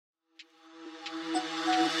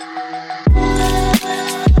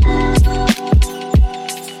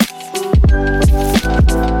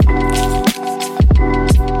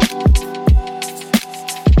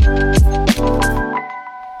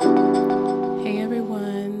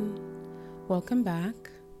Welcome back.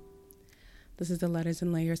 This is the Letters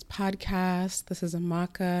and Layers podcast. This is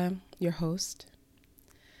Amaka, your host.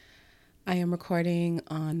 I am recording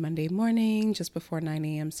on Monday morning, just before 9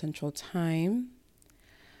 a.m. Central Time,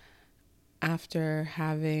 after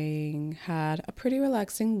having had a pretty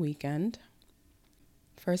relaxing weekend.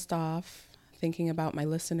 First off, thinking about my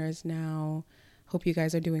listeners now. Hope you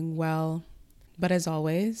guys are doing well. But as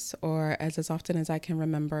always, or as often as I can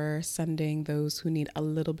remember, sending those who need a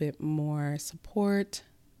little bit more support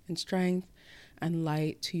and strength and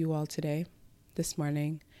light to you all today, this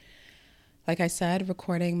morning. Like I said,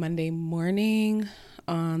 recording Monday morning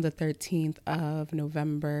on the 13th of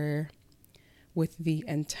November with the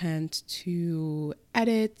intent to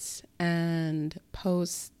edit and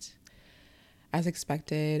post as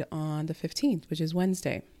expected on the 15th, which is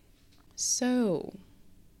Wednesday. So,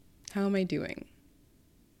 how am I doing?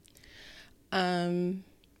 I'm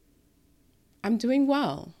doing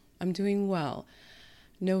well.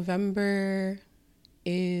 November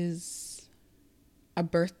is a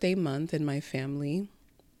birthday month in my family.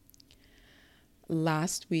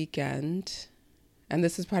 Last weekend, and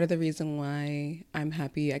this is part of the reason why I'm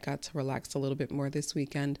happy I got to relax a little bit more this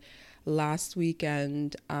weekend. Last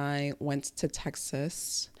weekend, I went to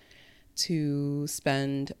Texas to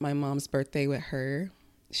spend my mom's birthday with her.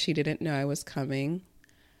 She didn't know I was coming.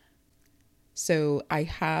 So I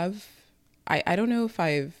don't know if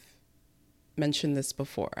I've mentioned this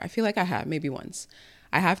before. I feel like I have, maybe once.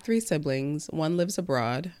 I have 3 siblings. One lives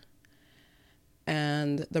abroad,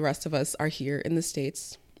 and the rest of us are here in the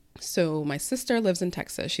States. So my sister lives in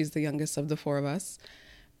Texas. She's the youngest of the 4 of us.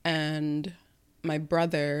 And my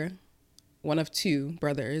brother, one of 2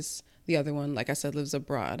 brothers, the other one, like I said, lives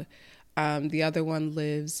abroad. The other one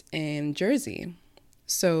lives in Jersey.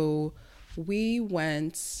 So we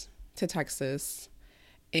went to Texas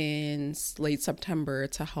in late September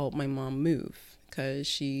to help my mom move because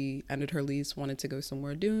she ended her lease, wanted to go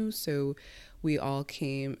somewhere new. So we all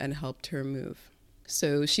came and helped her move.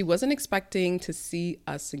 So she wasn't expecting to see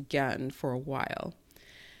us again for a while.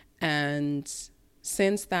 And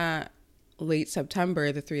since that late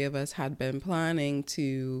September, the 3 of us had been planning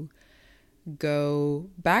to go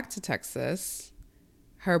back to Texas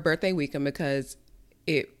her birthday weekend because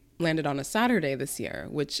it landed on a Saturday this year,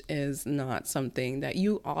 which is not something that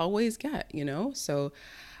you always get, you know? So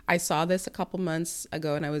I saw this a couple months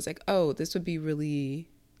ago and I was like, oh, this would be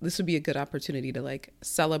a good opportunity to like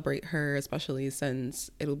celebrate her, especially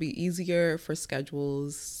since it'll be easier for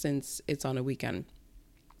schedules since it's on a weekend.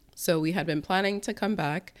 So we had been planning to come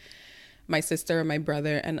back, my sister, my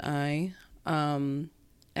brother, and I, and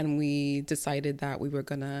we decided that we were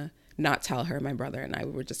gonna not tell her, my brother and I,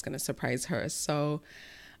 we were just gonna surprise her. So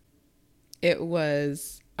it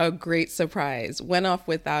was a great surprise. Went off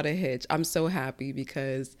without a hitch. I'm so happy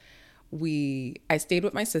because I stayed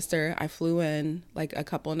with my sister. I flew in like a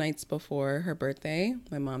couple nights before her birthday.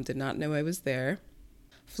 My mom did not know I was there.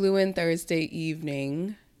 Flew in Thursday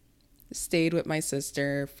evening, stayed with my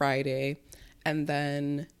sister Friday, and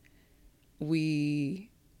then we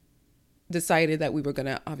decided that we were going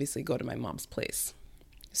to obviously go to my mom's place.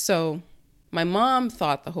 So my mom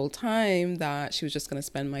thought the whole time that she was just going to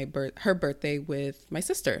spend her birthday with my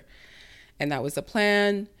sister. And that was the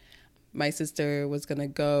plan. My sister was going to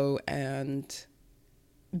go and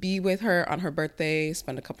be with her on her birthday,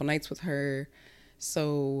 spend a couple nights with her.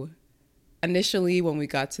 So initially when we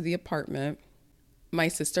got to the apartment, my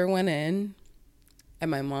sister went in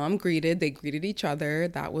and my mom they greeted each other.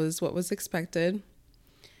 That was what was expected.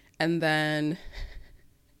 And then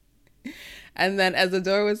as the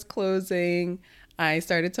door was closing, I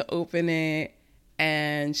started to open it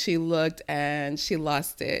and she looked and she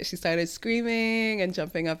lost it. She started screaming and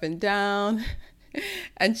jumping up and down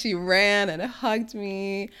and she ran and hugged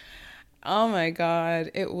me. Oh my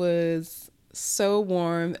God. It was so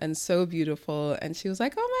warm and so beautiful. And she was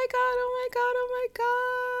like, oh my God, oh my God, oh my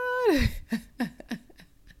God.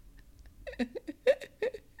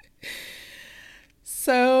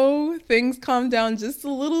 So things calm down just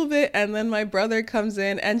a little bit, and then my brother comes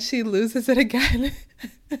in and she loses it again.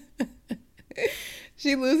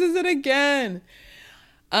 She loses it again.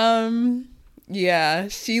 Yeah,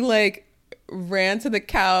 she like ran to the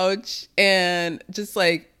couch and just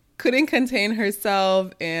like couldn't contain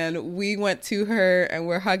herself, and we went to her and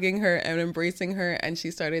we're hugging her and embracing her, and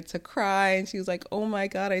she started to cry and she was like, oh my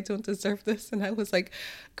God, I don't deserve this. And I was like,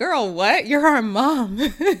 girl, what? You're our mom.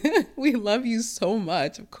 We love you so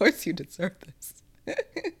much. Of course you deserve this.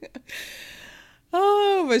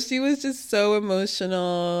 Oh, but she was just so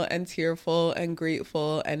emotional and tearful and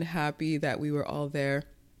grateful and happy that we were all there.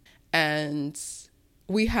 And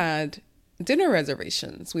we had dinner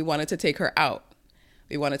reservations. We wanted to take her out.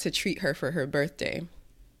 We wanted to treat her for her birthday.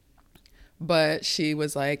 But she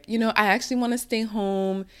was like, I actually want to stay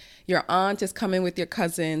home. Your aunt is coming with your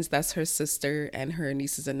cousins. That's her sister and her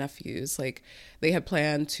nieces and nephews. Like, they had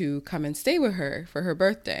planned to come and stay with her for her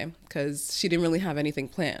birthday because she didn't really have anything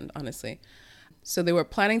planned, honestly. So they were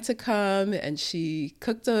planning to come, and she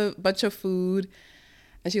cooked a bunch of food.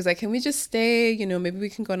 And she was like, can we just stay? Maybe we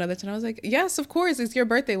can go another time. I was like, yes, of course. It's your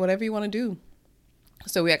birthday, whatever you want to do.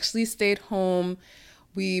 So we actually stayed home.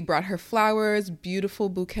 We brought her flowers, beautiful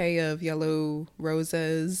bouquet of yellow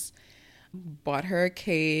roses, bought her a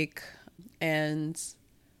cake, and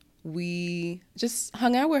we just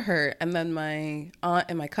hung out with her. And then my aunt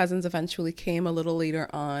and my cousins eventually came a little later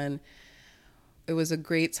on. It was a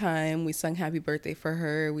great time. We sung happy birthday for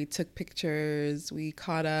her. We took pictures. We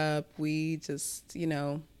caught up. We just,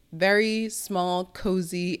 very small,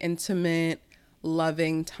 cozy, intimate,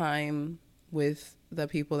 loving time with the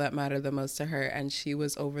people that matter the most to her. And she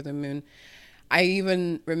was over the moon. I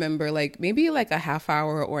even remember maybe a half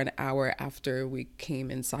hour or an hour after we came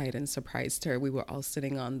inside and surprised her, we were all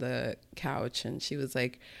sitting on the couch, and she was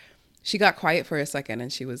like, she got quiet for a second,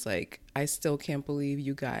 and she was like, I still can't believe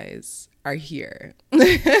you guys are here.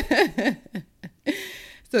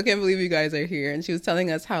 Still can't believe you guys are here. And she was telling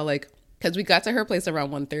us how because we got to her place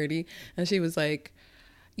around 1:30, and she was like,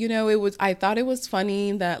 I thought it was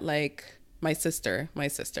funny that my sister,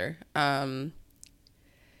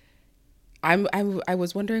 I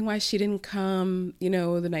was wondering why she didn't come,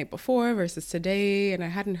 the night before versus today. And I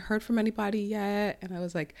hadn't heard from anybody yet. And I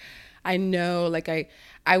was like, I know,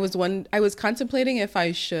 I was contemplating if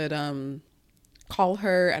I should call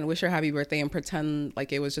her and wish her happy birthday and pretend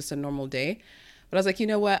like it was just a normal day. But I was like, you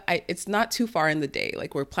know what? It's not too far in the day.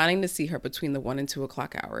 We're planning to see her between the 1 and 2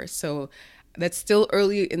 o'clock hours. So that's still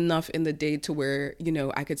early enough in the day to where,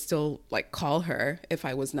 I could still call her if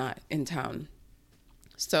I was not in town.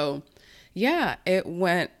 So yeah, it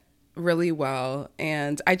went really well.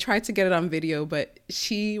 And I tried to get it on video, but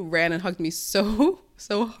she ran and hugged me so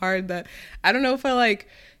hard that I don't know if I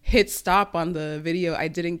hit stop on the video. I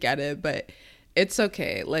didn't get it, but it's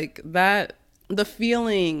okay. The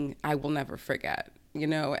feeling I will never forget,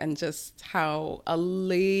 and just how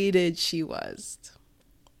elated she was.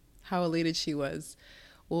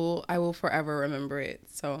 Well, I will forever remember it.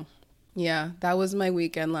 So yeah, that was my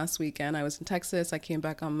weekend last weekend. I was in Texas. I came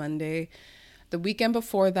back on Monday. The weekend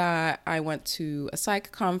before that, I went to a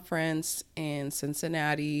psych conference in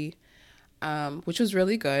Cincinnati, which was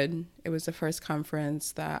really good. It was the first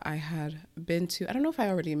conference that I had been to. I don't know if I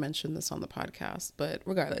already mentioned this on the podcast, but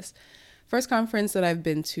regardless, first conference that I've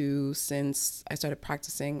been to since I started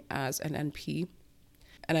practicing as an NP.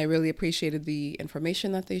 And I really appreciated the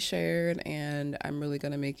information that they shared. And I'm really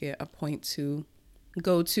going to make it a point to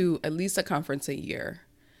go to at least a conference a year,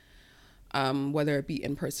 whether it be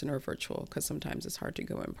in person or virtual, because sometimes it's hard to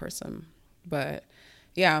go in person. But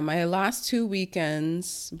yeah, my last 2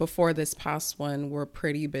 weekends before this past one were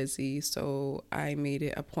pretty busy. So I made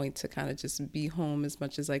it a point to kind of just be home as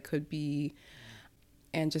much as I could be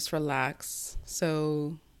and just relax.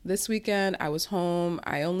 So this weekend I was home.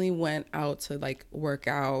 I only went out to work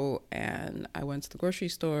out, and I went to the grocery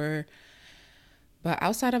store. But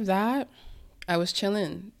outside of that, I was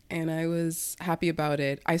chilling, and I was happy about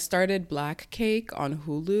it. I started Black Cake on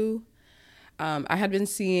Hulu. I had been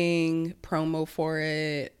seeing promo for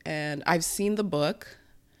it, and I've seen the book,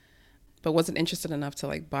 but wasn't interested enough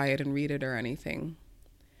to buy it and read it or anything.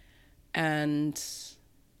 And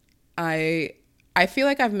I feel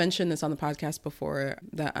like I've mentioned this on the podcast before,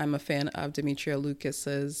 that I'm a fan of Demetria L.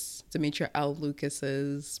 Lucas's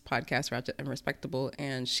podcast, Ratchet and Respectable.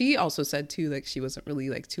 And she also said too, she wasn't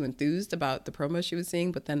really too enthused about the promo she was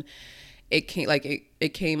seeing, but then it came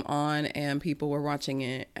it came on and people were watching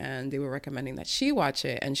it and they were recommending that she watch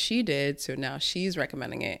it, and she did. So now she's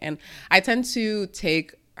recommending it. And I tend to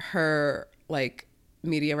take her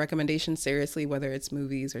media recommendations seriously, whether it's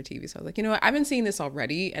movies or TV. So I was like, you know what? I've been seeing this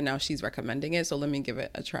already, and now she's recommending it, so let me give it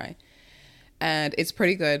a try. And it's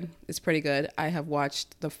pretty good. I have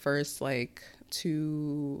watched the first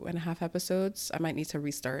 2.5 episodes. I might need to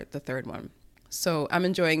restart the third one. So I'm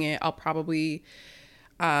enjoying it. I'll probably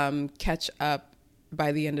catch up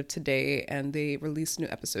by the end of today, and they release new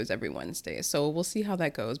episodes every Wednesday. So we'll see how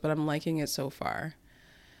that goes, but I'm liking it so far.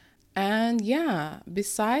 And yeah,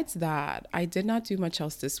 besides that, I did not do much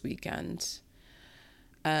else this weekend,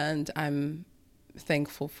 and I'm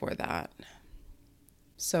thankful for that.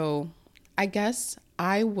 So I guess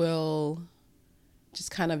I will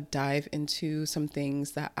just kind of dive into some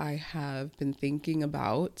things that I have been thinking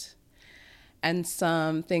about and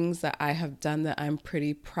some things that I have done that I'm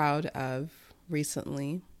pretty proud of.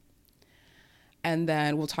 recently. And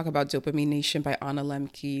then we'll talk about Dopamine Nation by Anna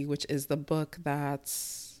Lembke, which is the book that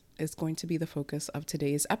is going to be the focus of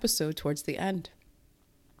today's episode towards the end.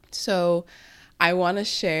 So I want to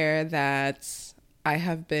share that I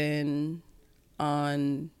have been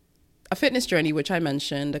on a fitness journey, which I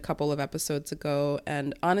mentioned a couple of episodes ago.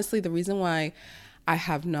 And honestly, the reason why I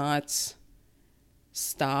have not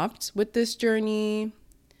stopped with this journey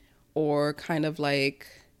or kind of like,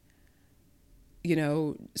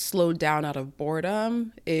 slowed down out of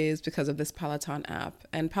boredom is because of this Peloton app.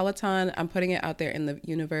 And Peloton, I'm putting it out there in the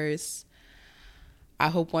universe. I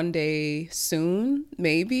hope one day soon,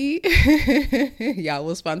 maybe, y'all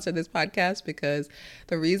will sponsor this podcast, because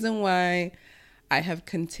the reason why I have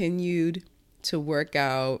continued to work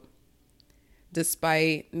out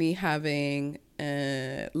despite me having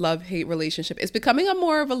a love-hate relationship, it's becoming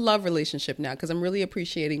more of a love relationship now, because I'm really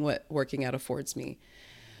appreciating what working out affords me.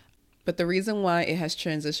 But the reason why it has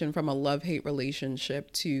transitioned from a love-hate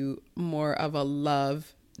relationship to more of a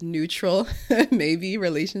love-neutral, maybe,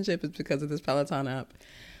 relationship is because of this Peloton app.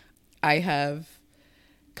 I have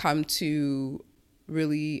come to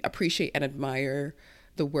really appreciate and admire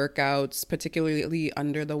the workouts, particularly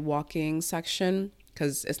under the walking section,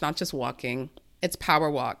 because it's not just walking, it's power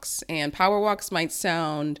walks. And power walks might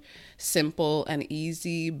sound simple and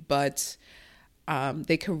easy, but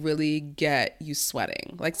they can really get you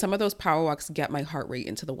sweating. Like some of those power walks get my heart rate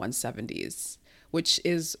into the 170s, which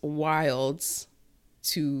is wild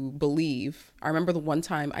to believe. I remember the one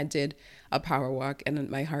time I did a power walk and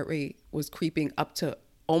my heart rate was creeping up to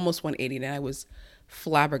almost 180, and I was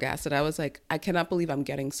flabbergasted. I was like, I cannot believe I'm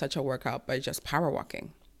getting such a workout by just power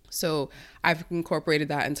walking. So I've incorporated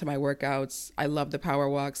that into my workouts. I love the power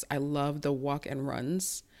walks. I love the walk and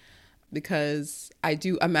runs, because I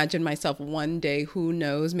do imagine myself one day, who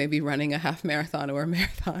knows, maybe running a half marathon or a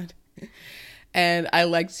marathon. And I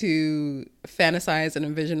like to fantasize and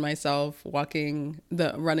envision myself running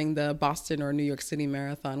the Boston or New York City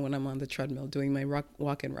marathon when I'm on the treadmill doing my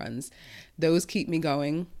walk and runs. Those keep me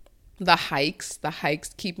going. The hikes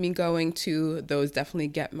keep me going too. Those definitely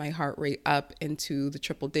get my heart rate up into the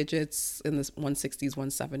triple digits, in the 160s,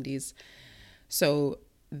 170s. So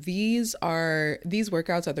these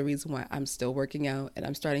workouts are the reason why I'm still working out, and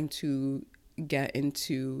I'm starting to get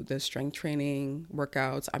into the strength training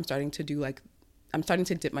workouts. I'm starting to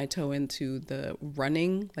dip my toe into the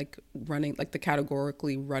running, like the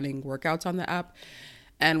categorically running workouts on the app.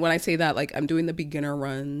 And when I say that, like, I'm doing the beginner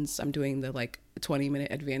runs, I'm doing the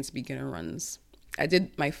 20-minute advanced beginner runs. I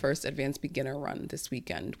did my first advanced beginner run this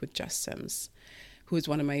weekend with Jess Sims, who is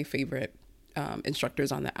one of my favorite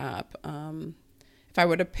instructors on the app. If I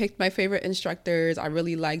were to pick my favorite instructors, I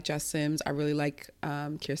really like Jess Sims. I really like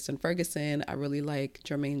Kirsten Ferguson. I really like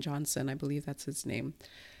Jermaine Johnson. I believe that's his name.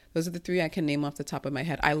 Those are the three I can name off the top of my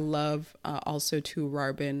head. I love also too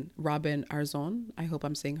Robin Arzon. I hope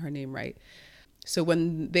I'm saying her name right. So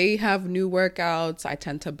when they have new workouts, I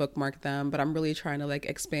tend to bookmark them, but I'm really trying to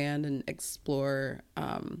expand and explore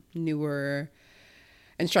newer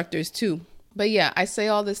instructors too. But yeah, I say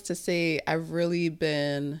all this to say I've really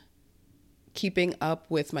been keeping up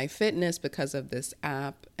with my fitness because of this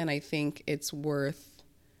app, and I think it's worth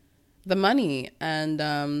the money. And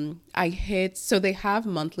so they have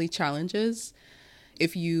monthly challenges.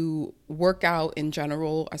 If you work out in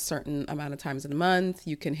general a certain amount of times in a month,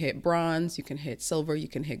 you can hit bronze, you can hit silver, you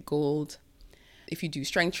can hit gold. If you do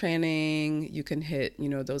strength training, you can hit,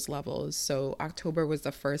 those levels. So October was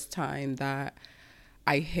the first time that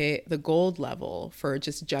I hit the gold level for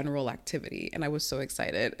just general activity, and I was so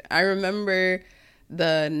excited. I remember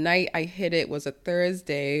the night I hit it was a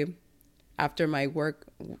Thursday after my work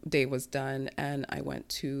day was done, and I went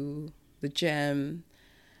to the gym,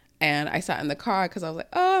 and I sat in the car because I was like,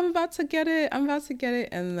 oh, I'm about to get it. And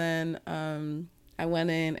then I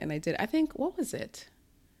went in and I did, what was it?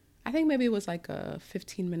 I think maybe it was like a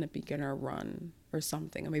 15-minute beginner run or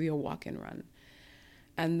something, or maybe a walk-in run.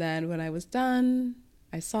 And then when I was done,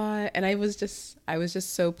 I saw it, and I was just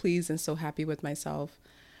so pleased and so happy with myself,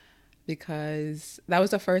 because that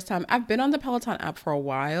was the first time. I've been on the Peloton app for a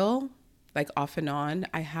while, off and on.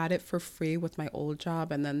 I had it for free with my old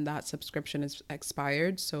job, and then that subscription is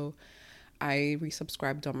expired, so I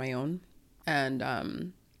resubscribed on my own.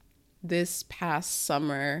 And this past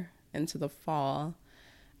summer into the fall,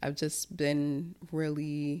 I've just been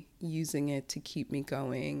really using it to keep me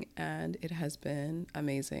going, and it has been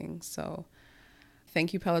amazing. So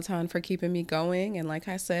thank you, Peloton, for keeping me going. And like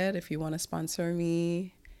I said, if you want to sponsor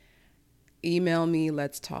me, email me,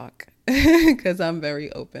 let's talk, because I'm very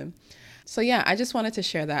open. So yeah, I just wanted to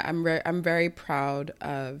share that. I'm very proud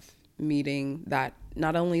of meeting that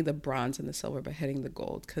not only the bronze and the silver, but hitting the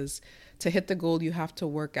gold. Because to hit the gold, you have to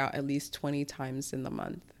work out at least 20 times in the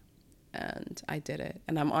month. And I did it.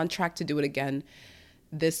 And I'm on track to do it again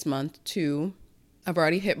this month too. I've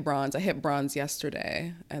already hit bronze. I hit bronze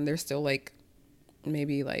yesterday, and there's still like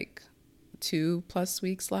maybe like 2+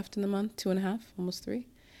 weeks left in the month, 2.5, almost 3.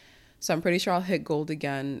 So I'm pretty sure I'll hit gold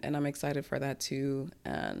again, and I'm excited for that too.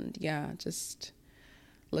 And yeah, just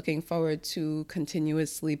looking forward to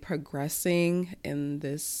continuously progressing in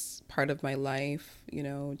this part of my life,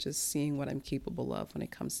 just seeing what I'm capable of when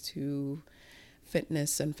it comes to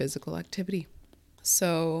fitness and physical activity.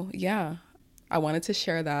 So yeah, I wanted to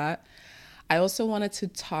share that. I also wanted to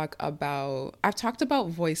I've talked about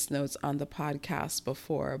voice notes on the podcast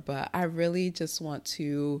before, but I really just want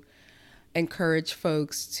to encourage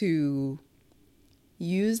folks to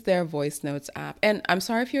use their voice notes app. And I'm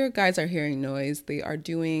sorry if you guys are hearing noise. They are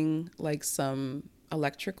doing like some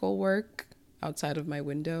electrical work outside of my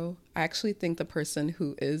window. I actually think the person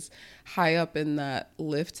who is high up in that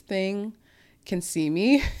lift thing can see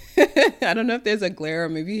me. I don't know if there's a glare or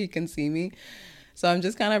maybe he can see me. So I'm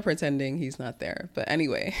just kind of pretending he's not there. But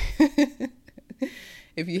anyway,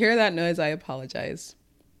 if you hear that noise, I apologize.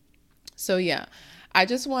 So yeah, I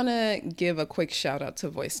just want to give a quick shout out to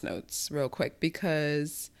voice notes real quick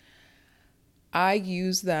because I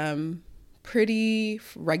use them pretty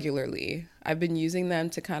regularly. I've been using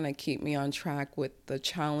them to kind of keep me on track with the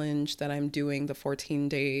challenge that I'm doing, the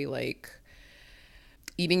 14-day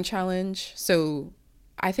eating challenge. So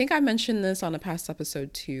I think I mentioned this on a past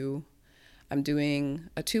episode too. I'm doing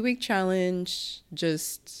a 2-week challenge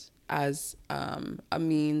just as a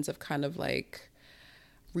means of kind of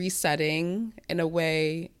resetting in a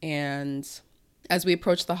way. And as we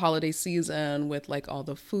approach the holiday season with all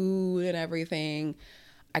the food and everything,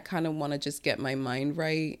 I kind of want to just get my mind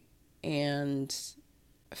right and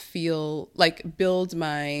build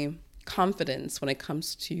my confidence when it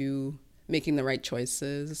comes to making the right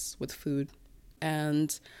choices with food.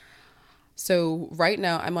 And so right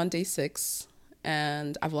now I'm on day 6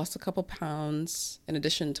 and I've lost a couple pounds in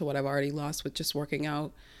addition to what I've already lost with just working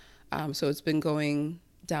out. So it's been going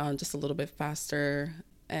down just a little bit faster,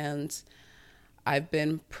 and I've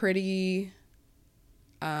been pretty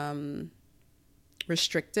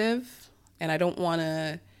restrictive, and I don't want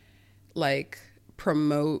to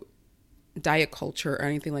promote diet culture or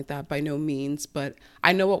anything like that, by no means, but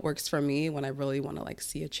I know what works for me when I really want to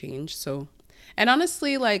see a change. So, and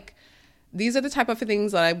honestly, these are the type of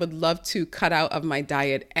things that I would love to cut out of my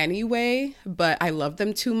diet anyway, but I love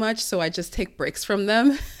them too much, so I just take breaks from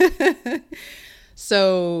them.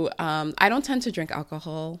 So I don't tend to drink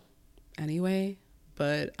alcohol anyway,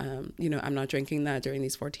 but I'm not drinking that during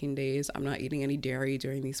these 14 days. I'm not eating any dairy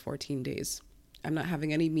during these 14 days. I'm not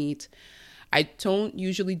having any meat. I don't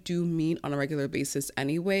usually do meat on a regular basis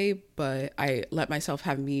anyway, but I let myself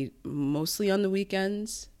have meat mostly on the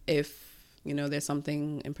weekends if, there's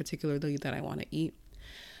something in particular that I want to eat.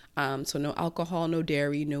 So no alcohol, no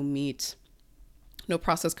dairy, no meat, no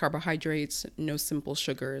processed carbohydrates, no simple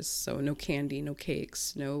sugars. So no candy, no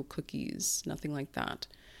cakes, no cookies, nothing like that.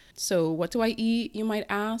 So what do I eat, you might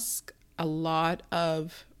ask? A lot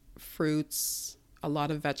of fruits, a lot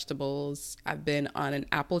of vegetables. I've been on an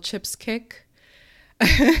apple chips kick.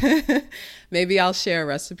 Maybe I'll share a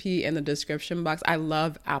recipe in the description box. I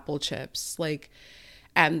love apple chips.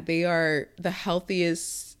 And they are the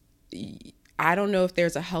healthiest. I don't know if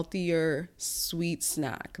there's a healthier sweet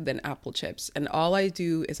snack than apple chips. And all I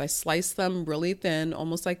do is I slice them really thin,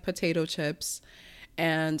 almost like potato chips.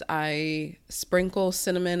 And I sprinkle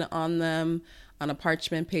cinnamon on them on a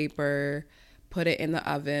parchment paper, put it in the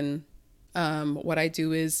oven. What I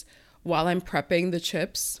do is while I'm prepping the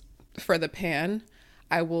chips for the pan,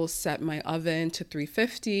 I will set my oven to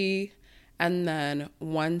 350. And then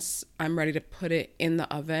once I'm ready to put it in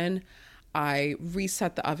the oven, I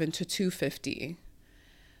reset the oven to 250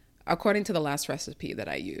 according to the last recipe that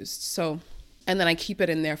I used. So, and then I keep it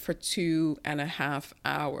in there for 2.5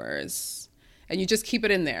 hours. And you just keep it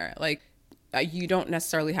in there. You don't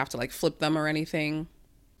necessarily have to flip them or anything.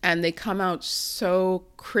 And they come out so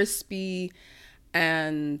crispy.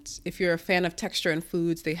 And if you're a fan of texture in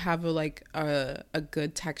foods, they have a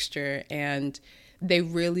good texture, and they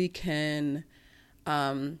really can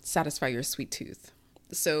satisfy your sweet tooth.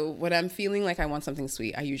 So when I'm feeling like I want something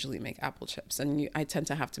sweet, I usually make apple chips, and I tend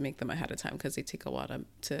to have to make them ahead of time because they take a while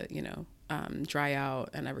to dry out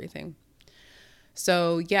and everything.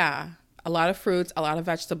 So yeah, a lot of fruits, a lot of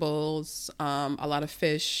vegetables, a lot of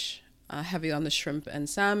fish, heavy on the shrimp and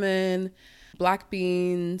salmon, black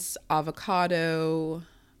beans, avocado.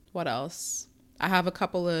 What else? I have a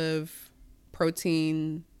couple of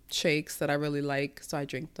protein shakes that I really like. So I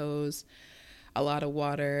drink those, a lot of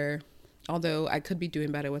water, although I could be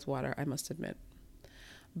doing better with water, I must admit.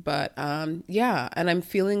 But yeah, and I'm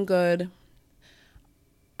feeling good.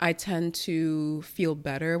 I tend to feel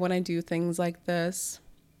better when I do things like this.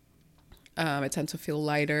 I tend to feel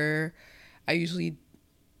lighter. I usually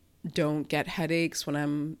don't get headaches when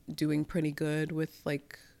I'm doing pretty good with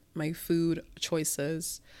like my food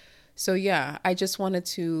choices. So yeah, I just wanted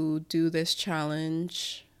to do this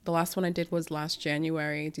challenge. The last one I did was last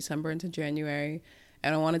January, December into January,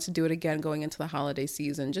 and I wanted to do it again going into the holiday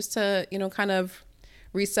season just to, kind of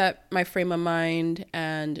reset my frame of mind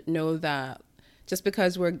and know that just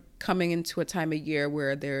because we're coming into a time of year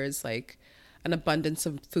where there's like an abundance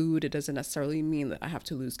of food, it doesn't necessarily mean that I have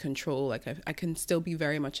to lose control. Like I can still be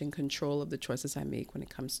very much in control of the choices I make when it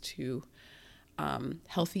comes to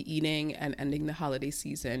healthy eating and ending the holiday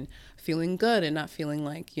season feeling good and not feeling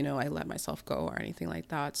like, I let myself go or anything like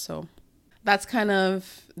that. So that's kind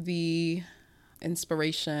of the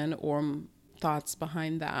inspiration or thoughts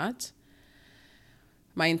behind that,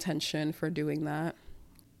 my intention for doing that.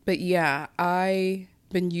 But yeah, I've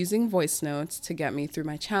been using voice notes to get me through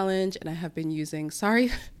my challenge, and I have been using, sorry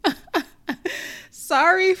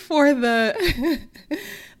for the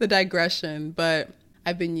the digression, but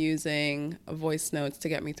I've been using voice notes to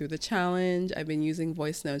get me through the challenge. I've been using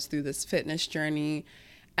voice notes through this fitness journey,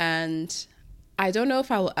 and I don't know if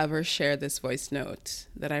I will ever share this voice note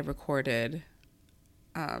that I recorded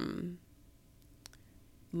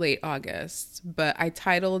late August, but I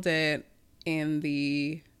titled it in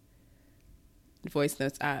the voice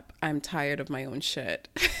notes app, "I'm tired of my own shit."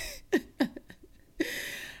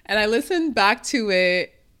 And I listened back to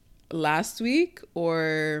it last week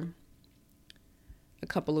or a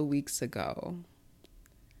couple of weeks ago.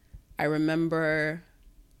 I remember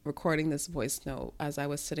recording this voice note as I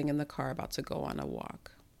was sitting in the car about to go on a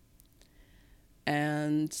walk.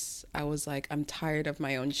 And I was like, I'm tired of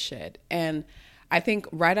my own shit. And I think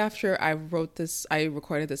right after I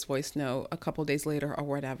recorded this voice note, a couple days later or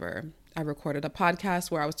whatever, I recorded a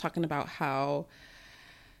podcast where I was talking about how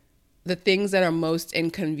the things that are most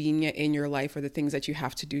inconvenient in your life are the things that you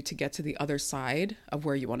have to do to get to the other side of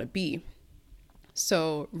where you want to be.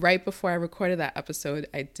 So right before I recorded that episode,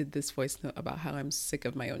 I did this voice note about how I'm sick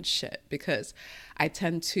of my own shit, because I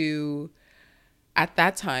tend to, at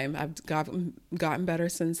that time, I've gotten better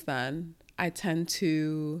since then. I tend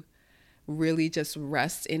to really just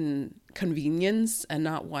rest in convenience and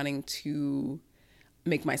not wanting to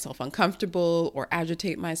make myself uncomfortable or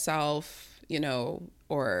agitate myself,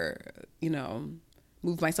 or,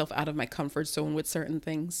 move myself out of my comfort zone with certain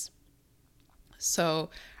things. So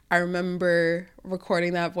I remember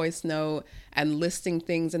recording that voice note and listing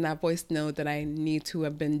things in that voice note that I need to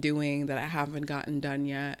have been doing that I haven't gotten done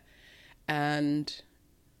yet. And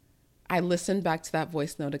I listened back to that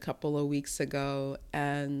voice note a couple of weeks ago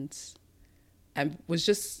and was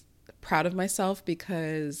just proud of myself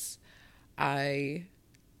because I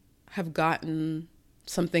have gotten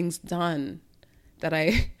some things done that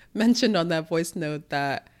I mentioned on that voice note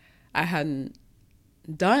that I hadn't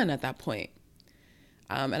done at that point.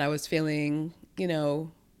 And I was feeling,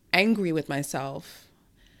 angry with myself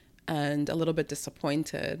and a little bit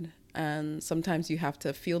disappointed. And sometimes you have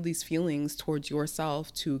to feel these feelings towards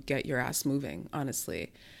yourself to get your ass moving,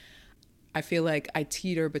 honestly. I feel like I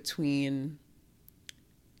teeter between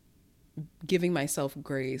giving myself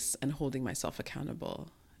grace and holding myself accountable.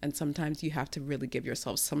 And sometimes you have to really give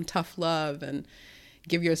yourself some tough love and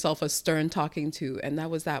give yourself a stern talking to. And that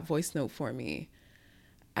was that voice note for me.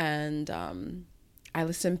 And I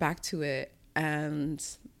listened back to it. And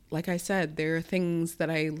like I said, there are things that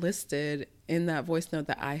I listed in that voice note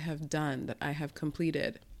that I have done, that I have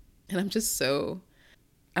completed. And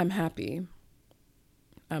I'm happy.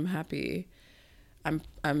 I'm happy.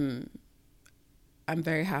 I'm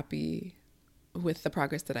very happy with the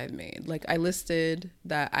progress that I've made. Like I listed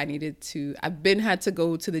that I've had to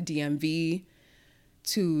go to the DMV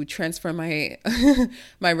to transfer my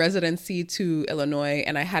my residency to Illinois,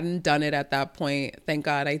 and I hadn't done it at that point. Thank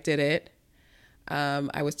God I did it.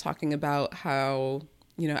 I was talking about how,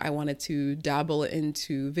 I wanted to dabble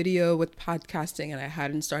into video with podcasting, and I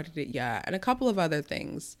hadn't started it yet, and a couple of other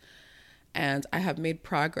things. And I have made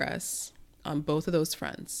progress on both of those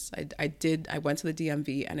fronts. I went to the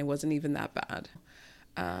DMV and it wasn't even that bad.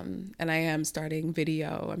 And I am starting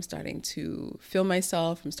video. I'm starting to film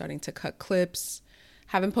myself. I'm starting to cut clips.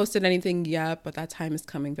 Haven't posted anything yet, but that time is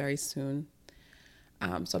coming very soon.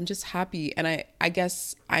 So I'm just happy. And I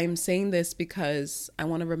guess I'm saying this because I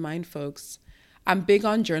want to remind folks, I'm big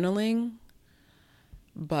on journaling,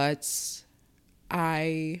 but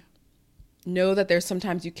I know that there's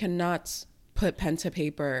sometimes you cannot put pen to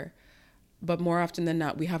paper, but more often than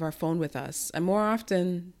not, we have our phone with us. And more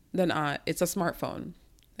often than not, it's a smartphone.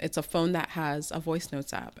 It's a phone that has a voice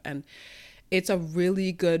notes app. And it's a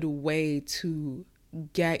really good way to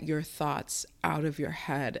get your thoughts out of your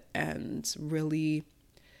head and really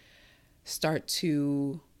start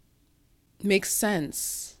to make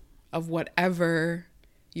sense of whatever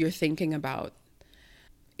you're thinking about.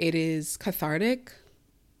 It is cathartic.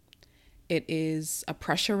 It is a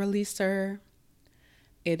pressure releaser.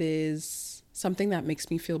 It is something that makes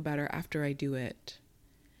me feel better after I do it.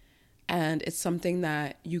 And it's something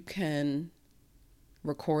that you can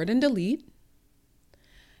record and delete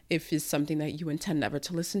if it's something that you intend never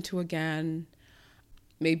to listen to again.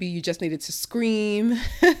 Maybe you just needed to scream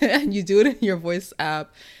and you do it in your voice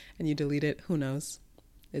app and you delete it. Who knows?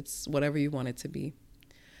 It's whatever you want it to be.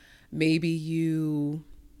 Maybe you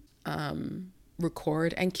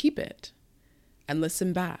record and keep it and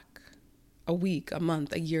listen back a week, a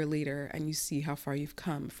month, a year later, and you see how far you've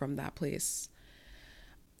come from that place.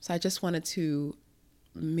 So I just wanted to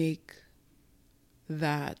make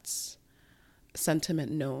that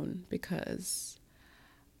sentiment known because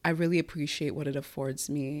I really appreciate what it affords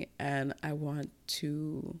me, and I want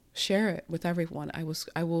to share it with everyone. I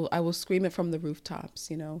will scream it from the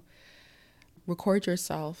rooftops, Record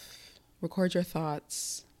yourself, record your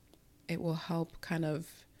thoughts. It will help kind of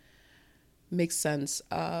make sense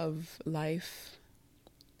of life,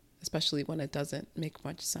 especially when it doesn't make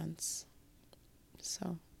much sense.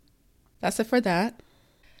 So that's it for that.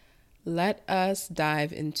 Let us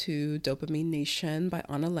dive into Dopamine Nation by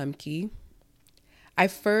Anna Lembke. I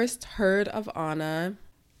first heard of Anna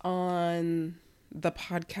on the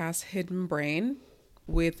podcast Hidden Brain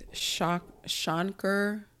with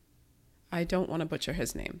Shankar. I don't want to butcher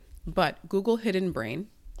his name, but Google Hidden Brain.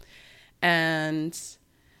 And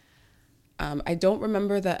I don't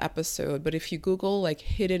remember the episode, but if you Google like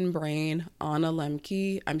Hidden Brain Anna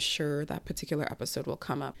Lembke, I'm sure that particular episode will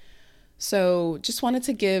come up. So just wanted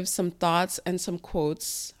to give some thoughts and some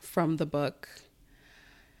quotes from the book.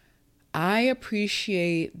 I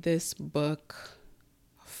appreciate this book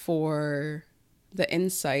for the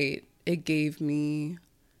insight it gave me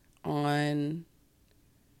on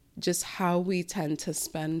just how we tend to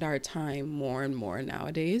spend our time more and more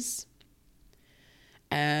nowadays.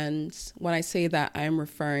 And when I say that, I'm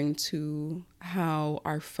referring to how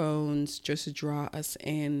our phones just draw us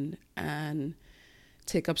in and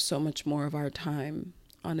take up so much more of our time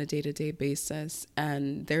on a day-to-day basis.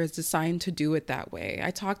 And there's designed to do it that way.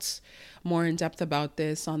 I talked more in depth about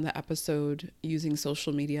this on the episode Using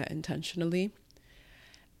Social Media Intentionally.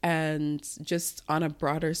 And just on a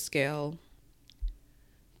broader scale,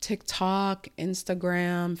 TikTok,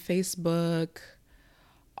 Instagram, Facebook,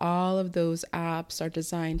 all of those apps are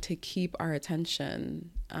designed to keep our attention.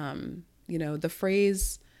 The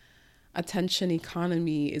phrase attention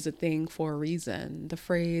economy is a thing for a reason. The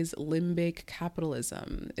phrase limbic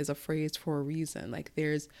capitalism is a phrase for a reason. Like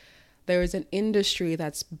there's an industry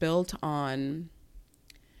that's built on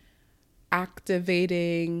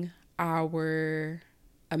activating our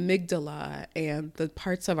amygdala and the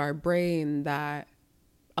parts of our brain that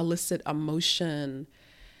elicit emotion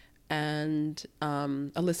and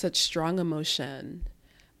elicit strong emotion.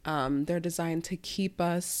 They're designed to keep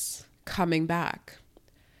us coming back.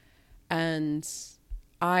 And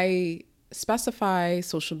I specify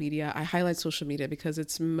social media. I highlight social media because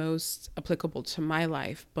it's most applicable to my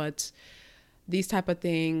life. But these type of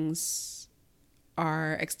things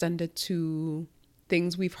are extended to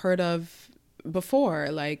things we've heard of before,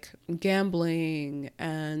 like gambling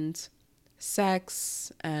and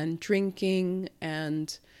sex and drinking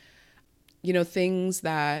and, things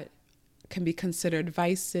that can be considered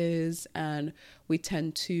vices and we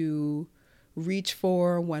tend to reach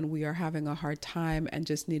for when we are having a hard time and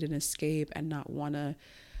just need an escape and not want to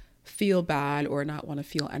feel bad or not want to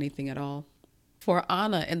feel anything at all. For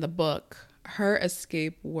Anna in the book, her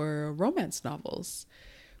escape were romance novels,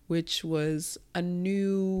 which was a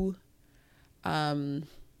new, that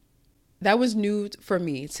was new for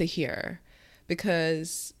me to hear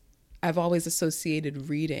because I've always associated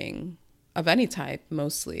reading of any type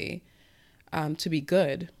mostly to be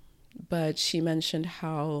good. But she mentioned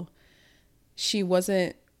how she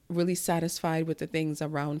wasn't really satisfied with the things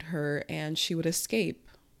around her and she would escape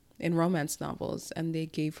in romance novels, and they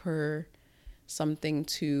gave her something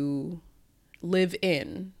to live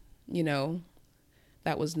in,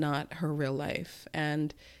 that was not her real life.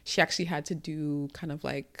 And she actually had to do kind of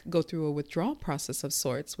like go through a withdrawal process of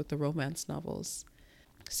sorts with the romance novels.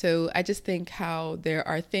 So I just think how there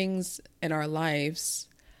are things in our lives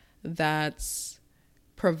that's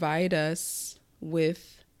provide us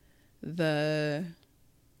with the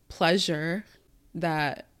pleasure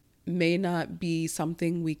that may not be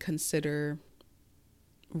something we consider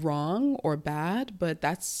wrong or bad, but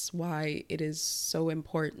that's why it is so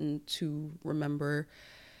important to remember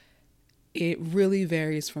it really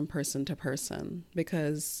varies from person to person,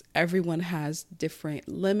 because everyone has different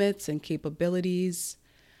limits and capabilities.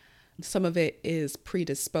 Some of it is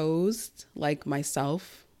predisposed, like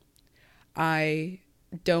myself. I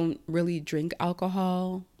don't really drink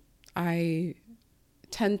alcohol. I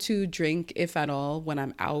tend to drink, if at all, when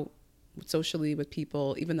I'm out socially with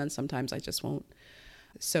people. Even then, sometimes I just won't.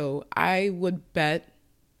 So I would bet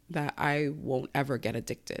that I won't ever get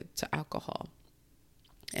addicted to alcohol.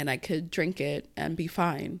 And I could drink it and be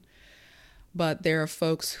fine. But there are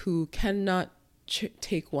folks who cannot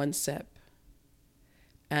take one sip,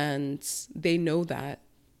 and they know that,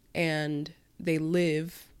 and they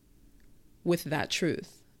live with that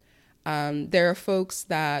truth. There are folks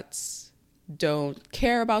that don't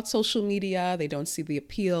care about social media. They don't see the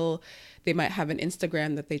appeal. They might have an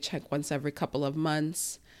Instagram that they check once every couple of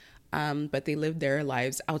months, but they live their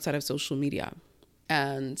lives outside of social media,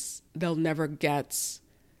 and they'll never get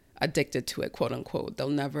addicted to it, quote unquote. They'll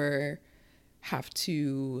never have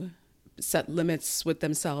to set limits with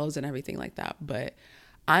themselves and everything like that. But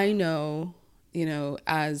I know,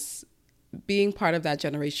 as being part of that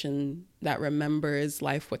generation that remembers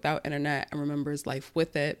life without internet and remembers life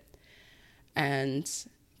with it, and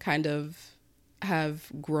kind of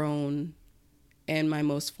have grown in my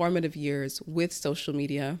most formative years with social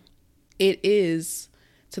media, it is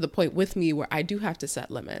to the point with me where I do have to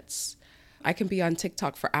set limits. I can be on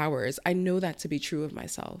TikTok for hours. I know that to be true of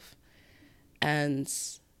myself. And,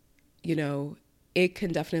 it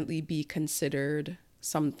can definitely be considered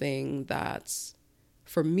something that,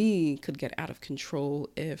 for me, could get out of control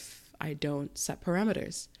if I don't set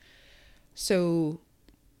parameters. So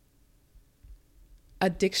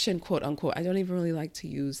addiction, quote unquote, I don't even really like to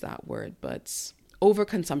use that word, but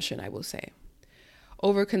overconsumption, I will say.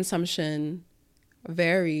 Overconsumption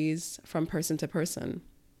varies from person to person.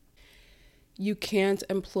 You can't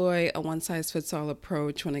employ a one-size-fits-all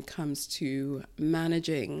approach when it comes to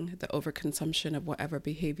managing the overconsumption of whatever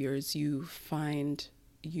behaviors you find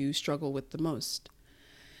you struggle with the most.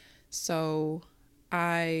 So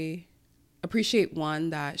I appreciate, one,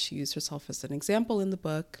 that she used herself as an example in the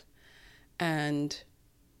book and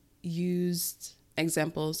used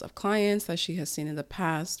examples of clients that she has seen in the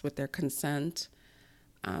past with their consent.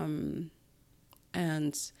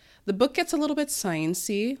 And the book gets a little bit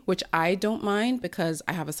sciencey, which I don't mind because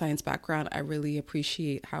I have a science background. I really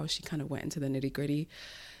appreciate how she kind of went into the nitty gritty.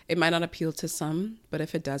 It might not appeal to some, but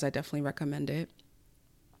if it does, I definitely recommend it.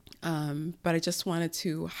 But I just wanted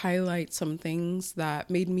to highlight some things that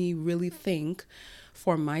made me really think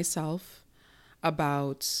for myself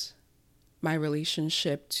about my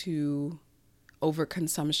relationship to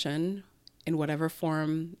overconsumption in whatever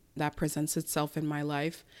form that presents itself in my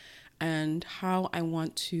life, and how I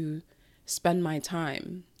want to spend my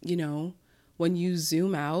time. When you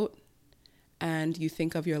zoom out and you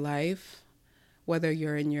think of your life, whether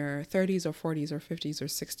you're in your 30s or 40s or 50s or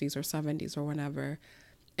 60s or 70s or whenever,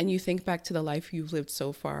 and you think back to the life you've lived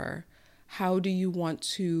so far, how do you want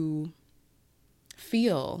to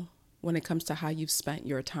feel when it comes to how you've spent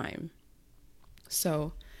your time?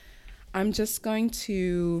 So I'm just going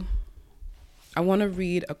to, I want to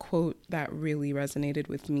read a quote that really resonated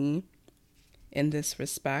with me in this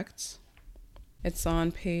respect. It's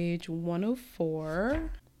on page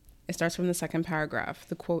 104. It starts from the second paragraph,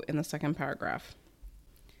 the quote in the second paragraph.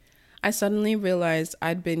 I suddenly realized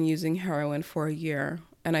I'd been using heroin for a year,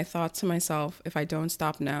 and I thought to myself, if I don't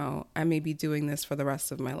stop now, I may be doing this for the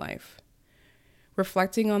rest of my life.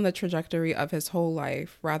 Reflecting on the trajectory of his whole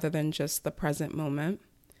life rather than just the present moment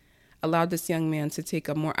allowed this young man to take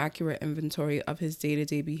a more accurate inventory of his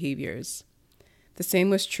day-to-day behaviors. The same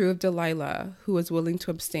was true of Delilah, who was willing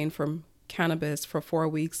to abstain from cannabis for 4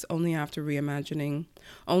 weeks only after imagining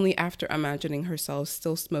herself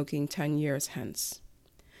still smoking 10 years hence.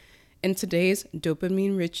 In today's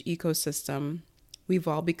dopamine-rich ecosystem, we've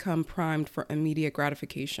all become primed for immediate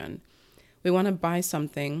gratification. We want to buy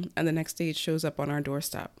something, and the next day it shows up on our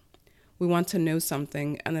doorstep. We want to know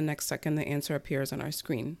something, and the next second the answer appears on our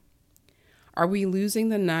screen. Are we losing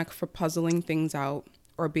the knack for puzzling things out,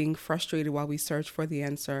 or being frustrated while we search for the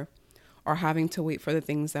answer, or having to wait for the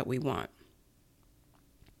things that we want?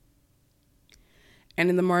 And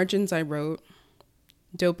in the margins I wrote,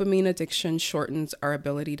 dopamine addiction shortens our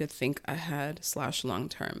ability to think ahead / long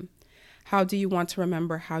term. How do you want to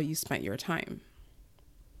remember how you spent your time?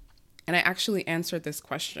 And I actually answered this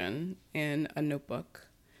question in a notebook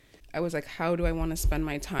I was like, how do I want to spend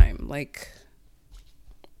my time? Like,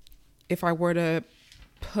 if I were to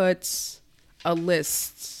put a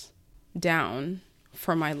list down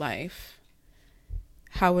for my life,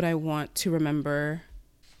 how would I want to remember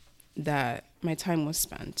that my time was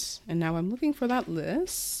spent? And now I'm looking for that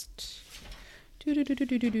list.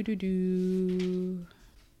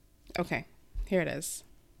 Okay, here it is.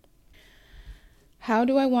 How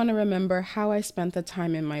do I want to remember how I spent the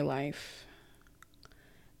time in my life?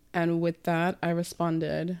 And with that, I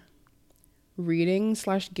responded,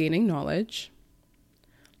 reading/gaining knowledge,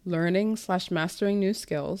 learning/mastering new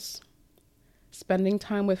skills, spending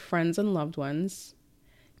time with friends and loved ones,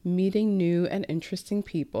 meeting new and interesting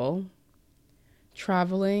people,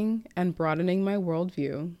 traveling and broadening my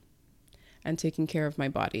worldview, and taking care of my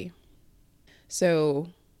body. So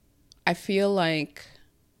I feel like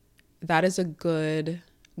that is a good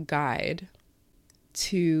guide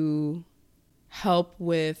to help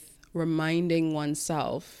with reminding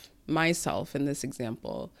oneself, myself in this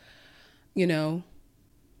example, you know,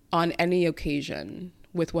 on any occasion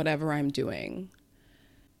with whatever I'm doing.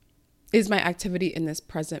 Is my activity in this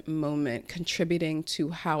present moment contributing to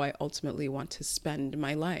how I ultimately want to spend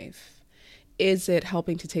my life? Is it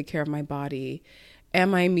helping to take care of my body?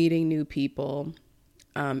 Am I meeting new people?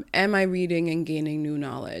 Am I reading and gaining new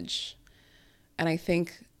knowledge? And I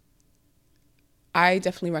think I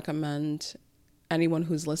definitely recommend anyone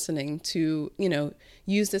who's listening to,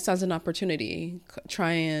 use this as an opportunity.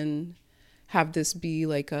 Try and have this be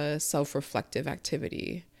like a self-reflective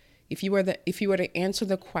activity. If you were to answer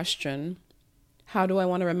the question, how do I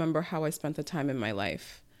want to remember how I spent the time in my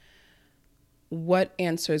life? What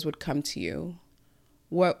answers would come to you?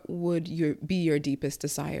 What would be your deepest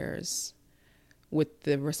desires with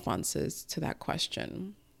the responses to that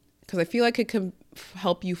question? Because I feel like it could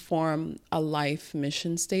help you form a life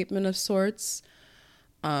mission statement of sorts.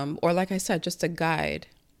 Or like I said, just a guide,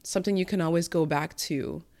 something you can always go back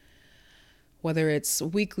to, whether it's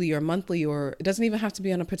weekly or monthly, or it doesn't even have to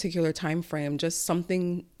be on a particular time frame, just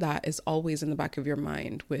something that is always in the back of your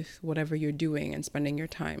mind with whatever you're doing and spending your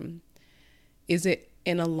time. Is it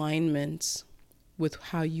in alignment with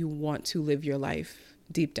how you want to live your life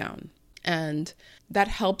deep down? And that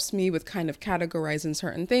helps me with kind of categorizing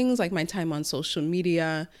certain things, like my time on social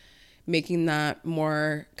media, making that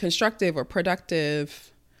more constructive or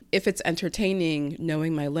productive. If it's entertaining,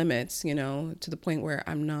 knowing my limits, to the point where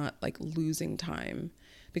I'm not like losing time,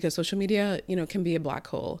 because social media, can be a black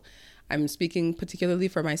hole. I'm speaking particularly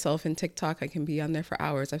for myself in TikTok. I can be on there for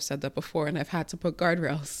hours. I've said that before, and I've had to put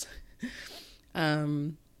guardrails.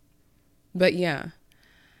 But yeah,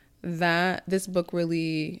 this book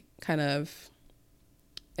really kind of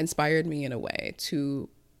inspired me in a way to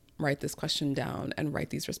write this question down and write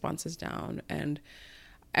these responses down. And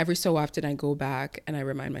every so often I go back and I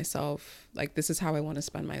remind myself, like, this is how I want to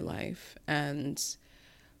spend my life, and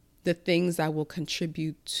the things that will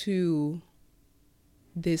contribute to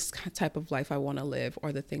this type of life I want to live,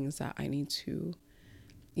 or the things that I need to,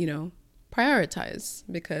 prioritize,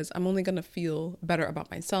 because I'm only going to feel better about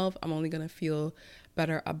myself. I'm only going to feel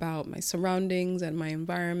better about my surroundings and my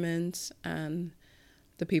environment and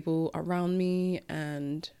the people around me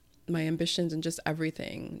and my ambitions and just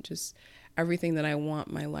everything that I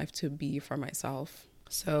want my life to be for myself.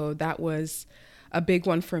 So that was a big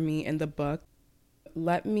one for me in the book.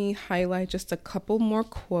 Let me highlight just a couple more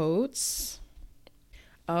quotes.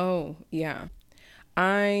 Oh, yeah.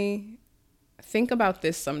 I think about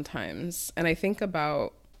this sometimes, and I think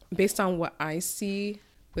about, based on what I see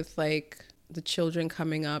with like the children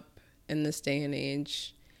coming up in this day and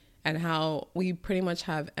age, and how we pretty much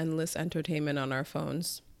have endless entertainment on our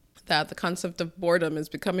phones, that the concept of boredom is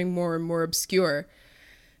becoming more and more obscure.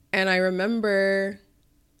 And I remember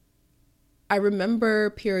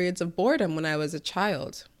periods of boredom when I was a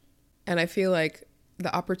child. And I feel like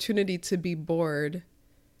the opportunity to be bored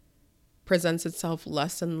presents itself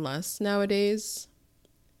less and less nowadays.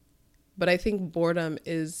 But I think boredom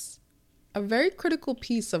is a very critical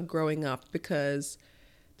piece of growing up, because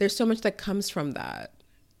there's so much that comes from that.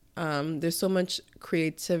 There's so much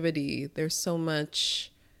creativity. There's so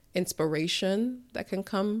much inspiration that can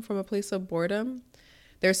come from a place of boredom.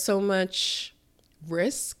 There's so much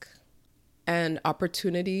risk and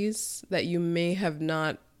opportunities that you may have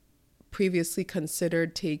not previously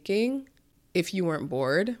considered taking if you weren't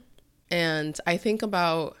bored. And I think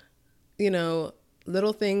about,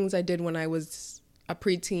 little things I did when I was a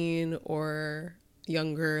preteen or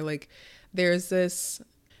younger. Like there's this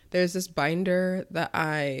binder that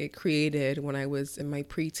I created when I was in my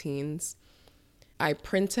preteens. I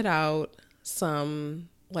printed out some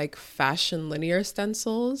like fashion linear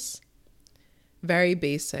stencils very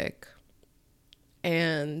basic.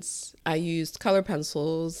 And I used color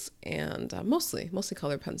pencils and mostly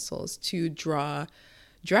color pencils to draw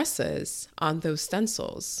dresses on those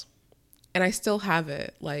stencils. And I still have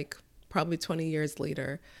it, like probably 20 years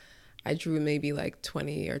later. I drew maybe like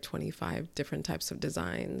 20 or 25 different types of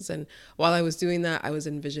designs. And while I was doing that, I was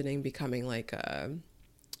envisioning becoming like a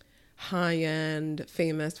high-end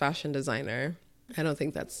famous fashion designer. I don't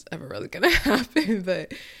think that's ever really going to happen,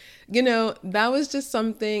 but that was just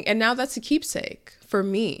something. And now that's a keepsake for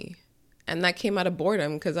me. And that came out of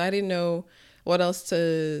boredom because I didn't know what else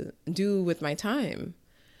to do with my time.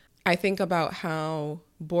 I think about how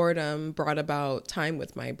boredom brought about time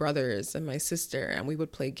with my brothers and my sister, and we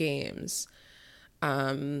would play games.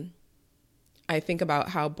 I think about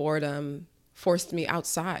how boredom forced me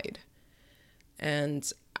outside.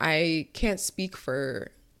 And I can't speak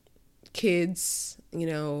for kids,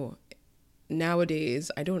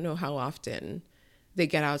 nowadays. I don't know how often they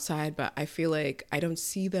get outside, but I feel like I don't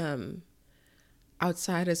see them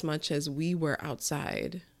outside as much as we were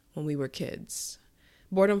outside when we were kids.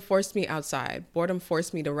 Boredom forced me outside. Boredom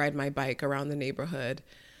forced me to ride my bike around the neighborhood.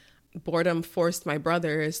 Boredom forced my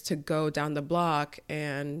brothers to go down the block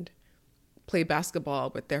and play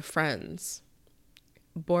basketball with their friends.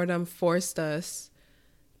 Boredom forced us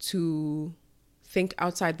to think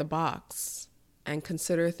outside the box and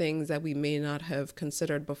consider things that we may not have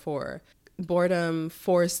considered before. Boredom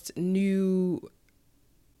forced new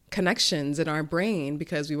connections in our brain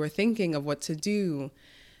because we were thinking of what to do.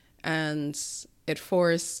 And it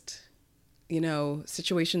forced,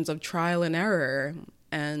 situations of trial and error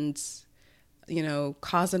and,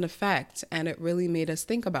 cause and effect. And it really made us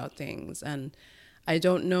think about things. And I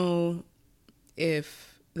don't know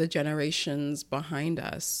if the generations behind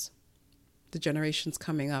us, the generations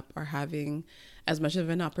coming up, are having as much of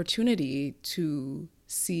an opportunity to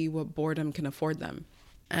see what boredom can afford them.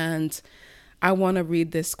 And I want to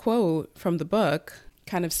read this quote from the book,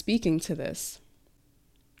 kind of speaking to this.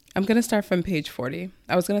 I'm going to start from page 40.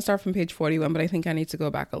 I was going to start from page 41, but I think I need to go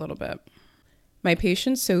back a little bit. My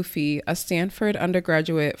patient Sophie, a Stanford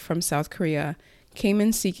undergraduate from South Korea, came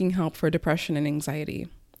in seeking help for depression and anxiety.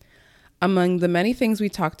 Among the many things we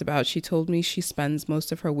talked about, she told me she spends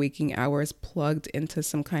most of her waking hours plugged into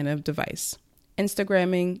some kind of device.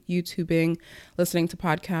 Instagramming, YouTubing, listening to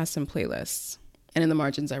podcasts and playlists. And in the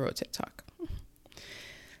margins, I wrote TikTok.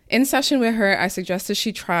 In session with her, I suggested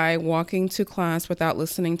she try walking to class without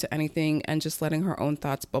listening to anything and just letting her own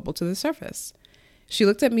thoughts bubble to the surface. She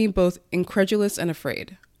looked at me both incredulous and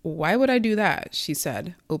afraid. "Why would I do that?" she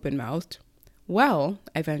said, open-mouthed. "Well,"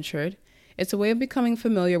 I ventured, "it's a way of becoming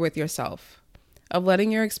familiar with yourself, of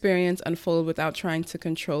letting your experience unfold without trying to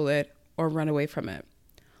control it or run away from it.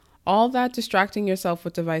 All that distracting yourself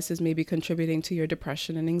with devices may be contributing to your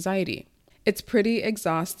depression and anxiety. It's pretty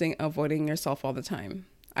exhausting avoiding yourself all the time.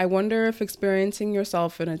 I wonder if experiencing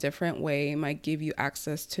yourself in a different way might give you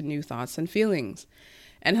access to new thoughts and feelings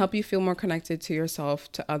and help you feel more connected to yourself,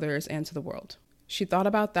 to others, and to the world." She thought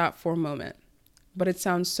about that for a moment. "But it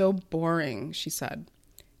sounds so boring," she said.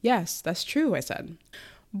 "Yes, that's true," I said.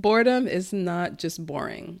 Boredom is not just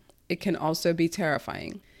boring. It can also be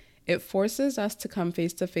terrifying. It forces us to come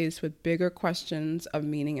face to face with bigger questions of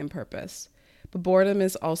meaning and purpose. But boredom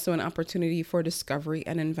is also an opportunity for discovery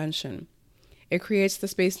and invention. It creates the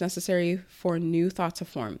space necessary for new thought to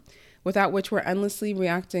form, without which we're endlessly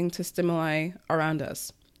reacting to stimuli around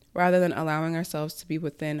us, rather than allowing ourselves to be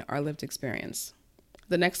within our lived experience.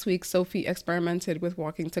 The next week, Sophie experimented with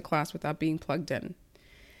walking to class without being plugged in.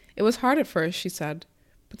 "It was hard at first," she said,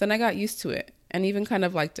 "but then I got used to it and even kind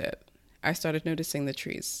of liked it. I started noticing the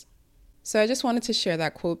trees." So I just wanted to share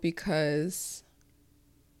that quote because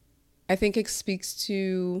I think it speaks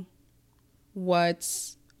to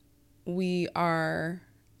what we are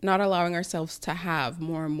not allowing ourselves to have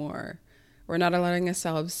more and more. We're not allowing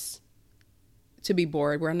ourselves to be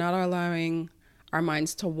bored. We're not allowing our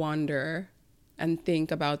minds to wander and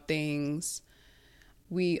think about things.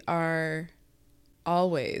 We are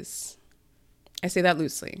always, I say that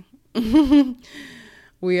loosely,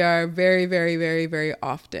 we are very, very, very, very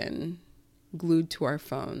often glued to our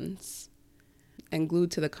phones and glued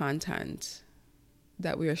to the content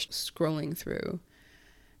that we are scrolling through.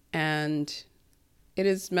 And it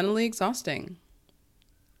is mentally exhausting.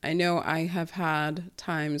 I know I have had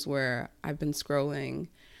times where I've been scrolling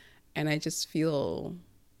and I just feel,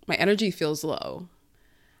 my energy feels low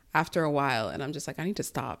after a while. And I'm just like, I need to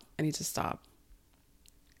stop.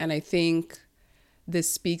 And I think this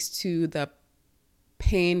speaks to the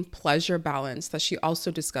pain-pleasure balance that she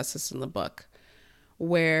also discusses in the book,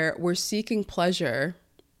 where we're seeking pleasure.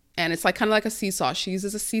 And it's like kind of like a seesaw. She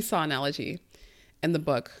uses a seesaw analogy. in the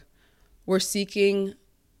book, we're seeking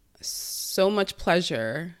so much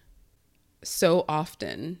pleasure so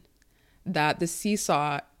often that the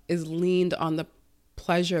seesaw is leaned on the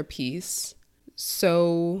pleasure piece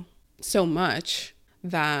so much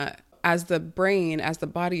that as the brain, as the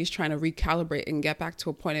body is trying to recalibrate and get back to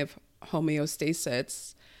a point of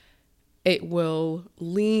homeostasis, it will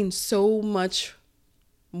lean so much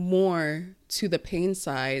more to the pain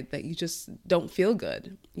side that you just don't feel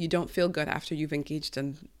good. You don't feel good after you've engaged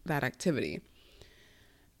in that activity.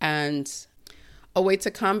 And a way to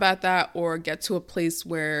combat that or get to a place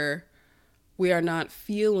where we are not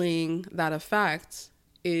feeling that effect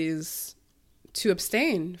is to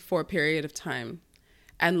abstain for a period of time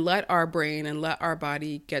and let our brain and let our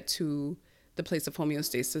body get to the place of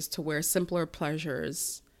homeostasis to where simpler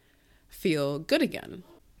pleasures feel good again.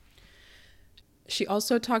 She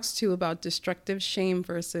also talks too about destructive shame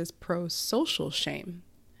versus pro-social shame.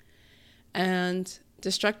 And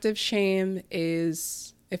destructive shame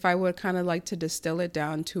is, if I would kind of like to distill it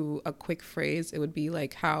down to a quick phrase, it would be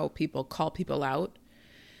like how people call people out,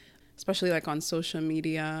 especially like on social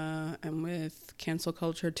media and with cancel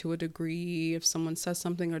culture to a degree. If someone says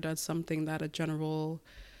something or does something that a general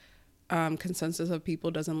consensus of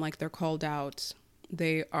people doesn't like, they're called out.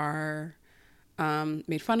 They are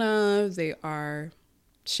made fun of. They are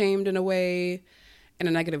shamed in a way, in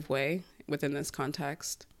a negative way within this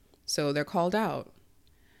context. So they're called out.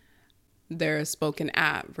 They're spoken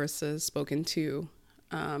at versus spoken to.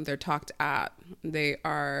 They're talked at. They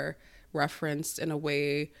are referenced in a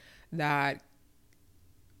way that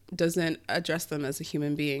doesn't address them as a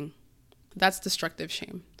human being. That's destructive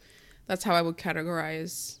shame. That's how I would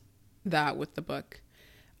categorize that with the book.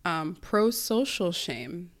 Pro-social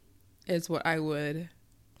shame is what I would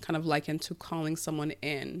kind of liken to calling someone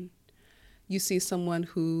in. You see someone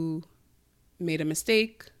who made a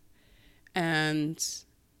mistake, and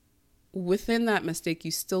within that mistake, you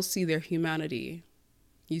still see their humanity.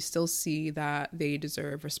 You still see that they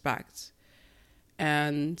deserve respect.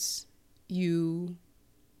 And you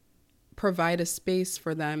provide a space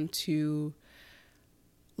for them to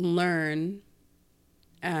learn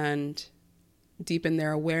and deepen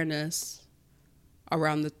their awareness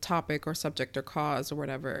around the topic or subject or cause or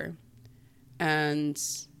whatever. And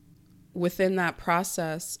within that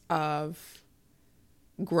process of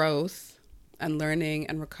growth and learning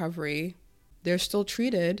and recovery, they're still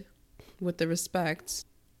treated with the respect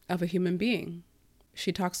of a human being.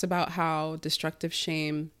 She talks about how destructive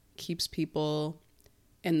shame keeps people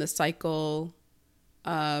in the cycle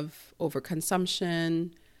of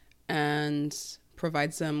overconsumption and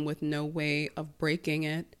provides them with no way of breaking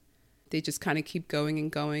it. They just kind of keep going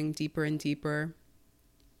and going deeper and deeper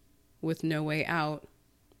with no way out,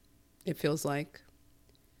 it feels like.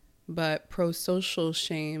 But pro-social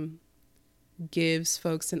shame gives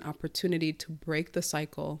folks an opportunity to break the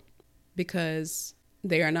cycle because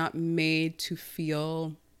they are not made to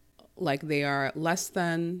feel like they are less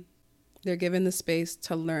than. They're given the space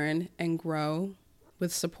to learn and grow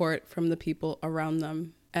with support from the people around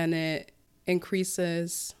them. And it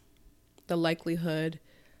increases the likelihood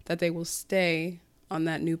that they will stay on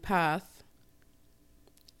that new path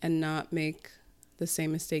and not make the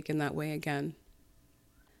same mistake in that way again.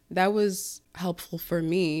 That was helpful for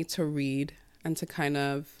me to read and to kind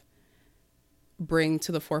of bring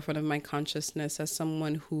to the forefront of my consciousness as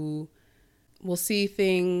someone who will see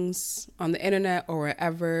things on the internet or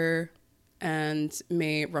wherever and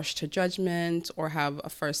may rush to judgment or have a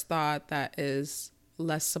first thought that is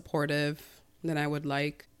less supportive than I would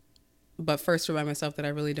like. But first remind myself that I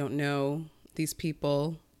really don't know these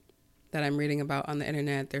people that I'm reading about on the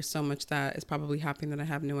internet. There's so much that is probably happening that I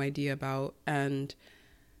have no idea about. And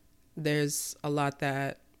there's a lot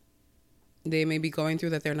that they may be going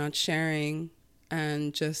through that they're not sharing,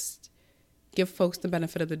 and just give folks the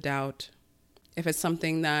benefit of the doubt. If it's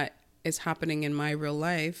something that is happening in my real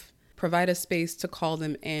life, provide a space to call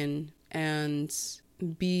them in and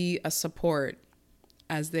be a support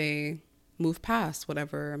as they move past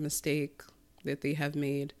whatever mistake that they have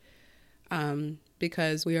made.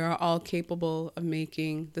 Because we are all capable of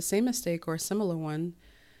making the same mistake or a similar one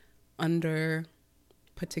under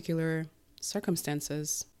particular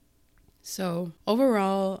circumstances. So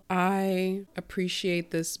overall, I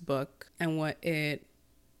appreciate this book and what it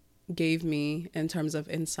gave me in terms of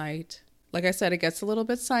insight. Like I said, it gets a little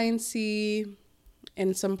bit sciencey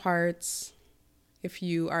in some parts. If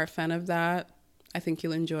you are a fan of that, I think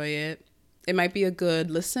you'll enjoy it. It might be a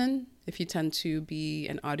good listen if you tend to be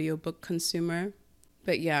an audiobook consumer.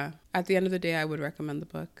 But yeah, at the end of the day, I would recommend the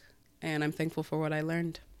book, and I'm thankful for what I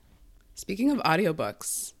learned. Speaking of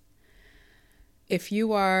audiobooks, If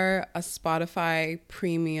you are a Spotify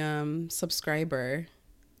premium subscriber,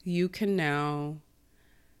 you can now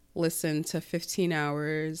listen to 15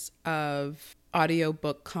 hours of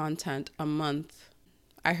audiobook content a month.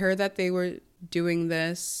 I heard that they were doing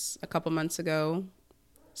this a couple months ago.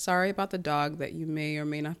 Sorry about the dog that you may or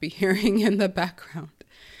may not be hearing in the background.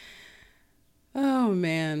 Oh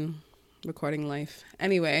man, recording life.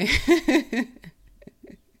 Anyway,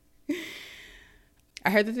 I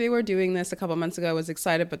heard that they were doing this a couple months ago. I was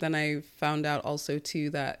excited, but then I found out also too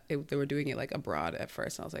that they were doing it like abroad at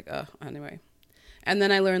first. I was like, oh, anyway. And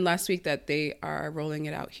then I learned last week that they are rolling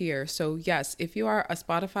it out here. So yes, if you are a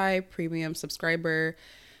Spotify premium subscriber,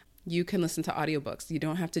 you can listen to audiobooks. You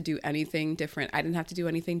don't have to do anything different. I didn't have to do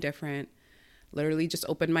anything different. Literally just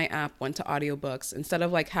opened my app, went to audiobooks. Instead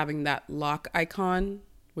of like having that lock icon,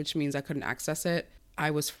 which means I couldn't access it, I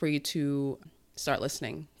was free to start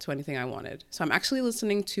listening to anything I wanted. So I'm actually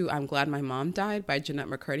listening to I'm Glad My Mom Died by Jeanette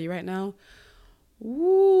McCurdy right now.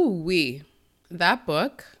 Woo-wee. That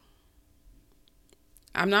book,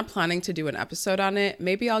 I'm not planning to do an episode on it.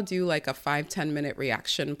 Maybe I'll do like a 5-10 minute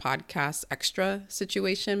reaction podcast extra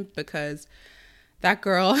situation, because that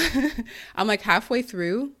girl, I'm like halfway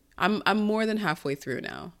through. I'm more than halfway through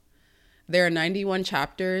now. There are 91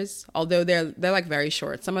 chapters, although they're like very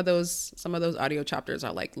short. Some of those audio chapters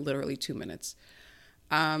are like literally 2 minutes.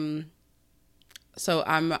 So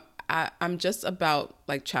I'm just about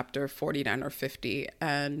like chapter 49 or 50,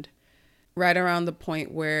 and right around the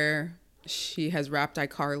point where she has wrapped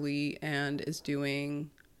iCarly and is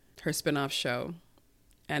doing her spin-off show,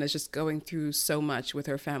 and is just going through so much with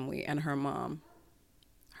her family and her mom.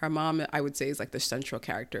 Her mom, I would say, is like the central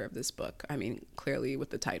character of this book. I mean, clearly with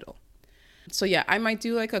the title. So yeah, I might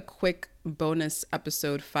do like a quick bonus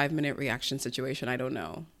episode, 5-minute reaction situation. I don't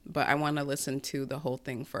know, but I want to listen to the whole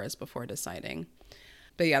thing first before deciding.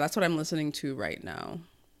 But yeah, that's what I'm listening to right now,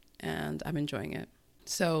 and I'm enjoying it.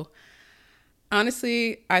 So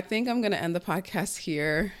honestly, I think I'm going to end the podcast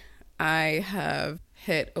here. I have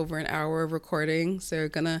hit over an hour of recording, so we're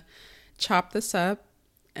going to chop this up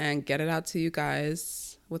and get it out to you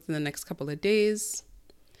guys within the next couple of days.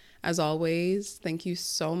 As always, thank you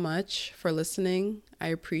so much for listening. I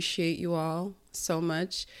appreciate you all so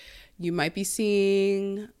much. You might be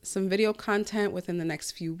seeing some video content within the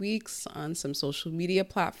next few weeks on some social media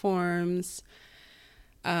platforms.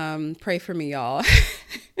 Pray for me, y'all.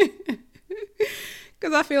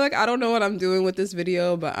 Because I feel like I don't know what I'm doing with this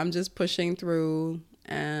video, but I'm just pushing through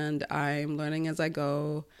and I'm learning as I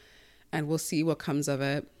go, and we'll see what comes of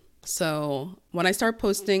it. So when I start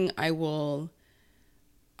posting, I'll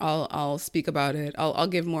speak about it. I'll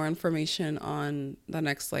give more information on the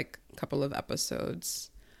next like couple of episodes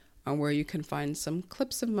on where you can find some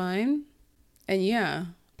clips of mine. And yeah,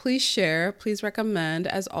 please share, please recommend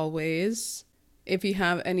as always. If you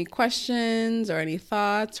have any questions or any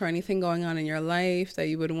thoughts or anything going on in your life that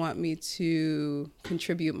you would want me to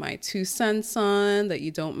contribute my 2 cents on, that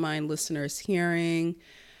you don't mind listeners hearing,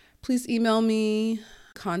 please email me,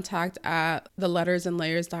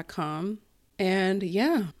 contact@thelettersandlayers.com. And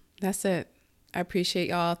yeah, that's it. I appreciate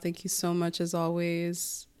y'all. Thank you so much as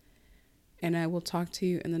always. And I will talk to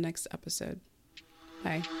you in the next episode.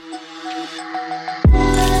 Bye.